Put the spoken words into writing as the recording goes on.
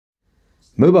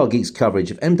Mobile Geek's coverage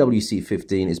of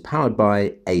MWC15 is powered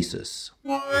by Asus.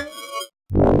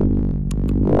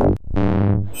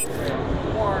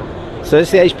 So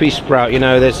it's the HP Sprout. You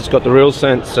know this, it's got the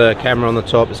Realsense camera on the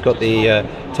top, it's got the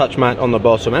touch mat on the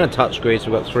bottom and a touch screen, so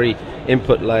we've got 3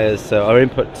 input layers, or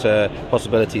input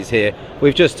possibilities here.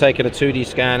 We've just taken a 2D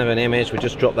scan of an image, we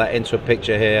just dropped that into a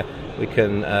picture here. We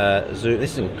can zoom.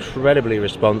 This is incredibly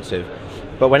responsive.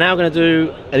 But we're now going to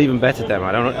do an even better demo.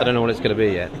 I don't know what it's going to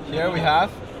be yet. Here we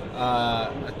have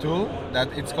a tool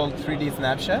that it's called 3D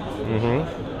Snapshot.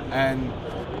 And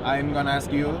I'm going to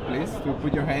ask you, please, to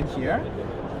put your hand here.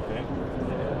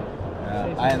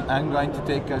 And I'm going to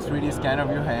take a 3D scan of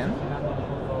your hand.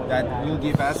 That will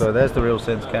give us... So there's the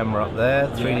Realsense camera up there,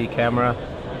 3D camera,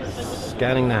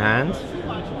 scanning the hand.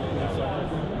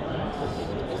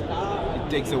 It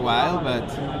takes a while, but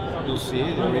you'll see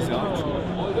the result.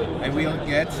 And we'll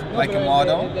get like a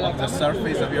model of the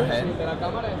surface of your hand.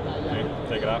 Can you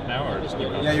take it off now, or just keep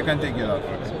it on? Yeah, you can take it off.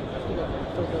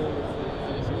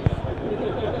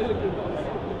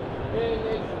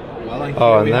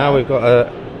 Well, and now we've got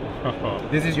a...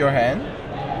 This is your hand.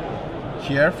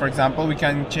 Here, for example, we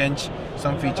can change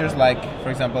some features, like,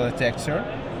 for example, the texture.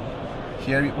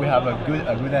 Here we have a good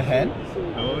hand.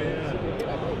 Oh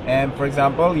yeah. And for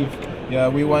example,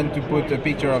 if we want to put a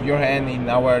picture of your hand in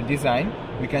our design,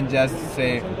 we can just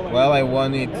say, well, I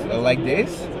want it like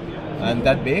this and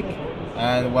that big.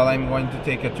 And well, I'm going to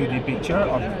take a 2D picture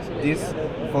of this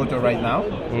photo right now.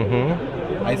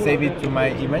 I save it to my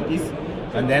images,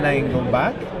 and then I go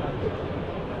back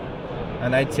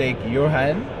and I take your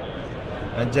hand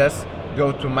and just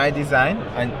go to my design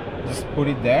and just put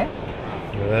it there.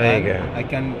 There you go. I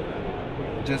can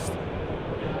just,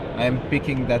 I'm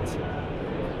picking that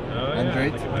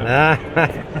Android.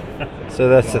 So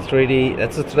that's the 3D.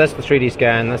 That's the 3D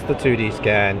scan. That's the 2D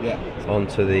scan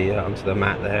onto the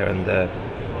mat there. And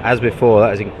as before,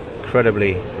 that is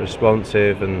incredibly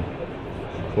responsive and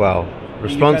well,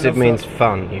 responsive also means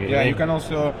fun. Usually. Yeah, you can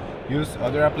also use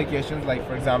other applications, like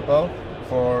for example,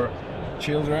 for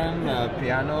children,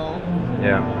 piano.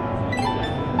 Yeah.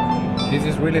 This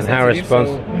is really and sensitive. How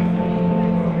so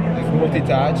it's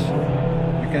multi-touch.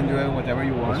 You can do whatever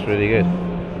you want. That's really good.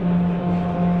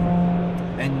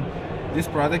 And this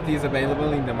product is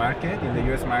available in the market, in the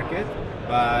US market,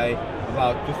 by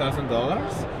about $2,000.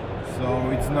 So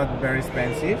it's not very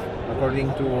expensive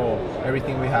according to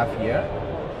everything we have here.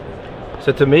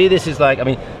 So to me, this is like, I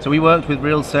mean, so we worked with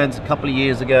Realsense a couple of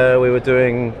years ago. We were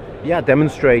doing,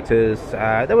 demonstrators.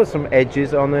 There was some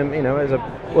edges on them, you know,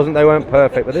 they weren't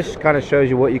perfect, but this kind of shows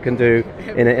you what you can do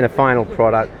in a final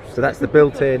product. So that's the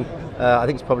built-in, I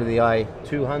think it's probably the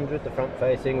i200, the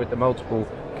front-facing with the multiple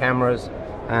cameras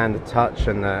and the touch,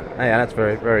 and yeah, that's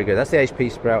very, very good. That's the HP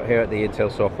Sprout here at the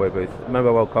Intel Software booth,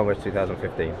 Mobile World Congress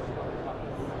 2015.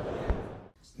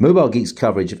 Mobile Geek's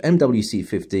coverage of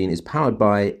MWC15 is powered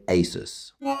by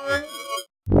Asus.